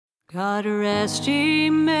God rest ye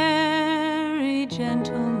merry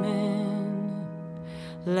gentlemen,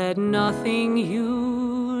 let nothing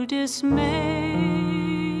you dismay.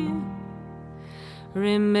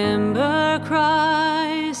 Remember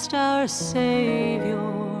Christ our Savior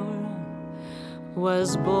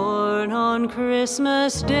was born on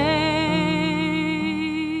Christmas Day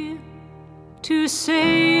to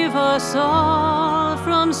save us all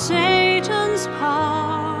from Satan's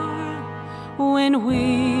power when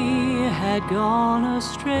we had gone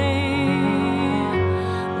astray.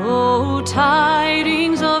 Oh,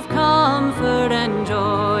 tidings of comfort and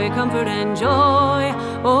joy, comfort and joy.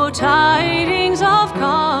 Oh, tidings of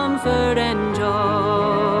comfort and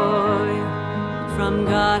joy. From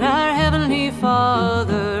God our Heavenly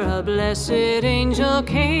Father, a blessed angel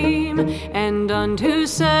came, and unto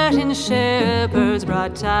certain shepherds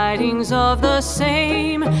brought tidings of the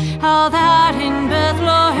same, how that in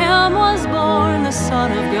Bethlehem was born the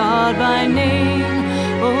Son of God by name.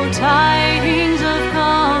 Oh, tidings of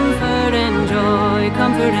comfort and joy,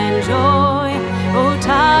 comfort and joy. Oh,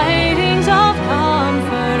 tidings of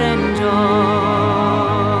comfort and joy.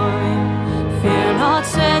 Fear not,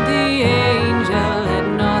 said the angel, let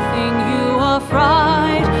nothing you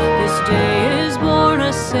affright. This day is born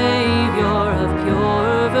a Savior of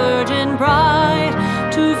pure virgin bride,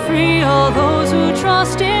 to free all those who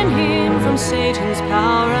trust in Him from Satan's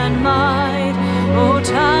power and might. Oh,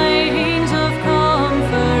 tidings of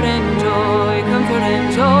comfort and joy, comfort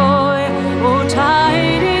and joy. Oh,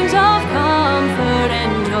 tidings of comfort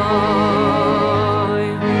and joy.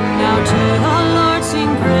 Now to the Lord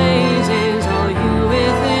sing praises, all you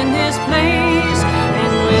within this place,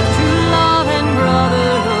 and with true love and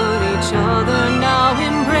brotherhood each other now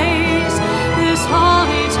embrace. This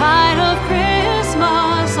holy tide of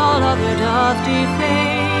Christmas all other doth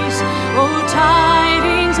deface. Oh, tide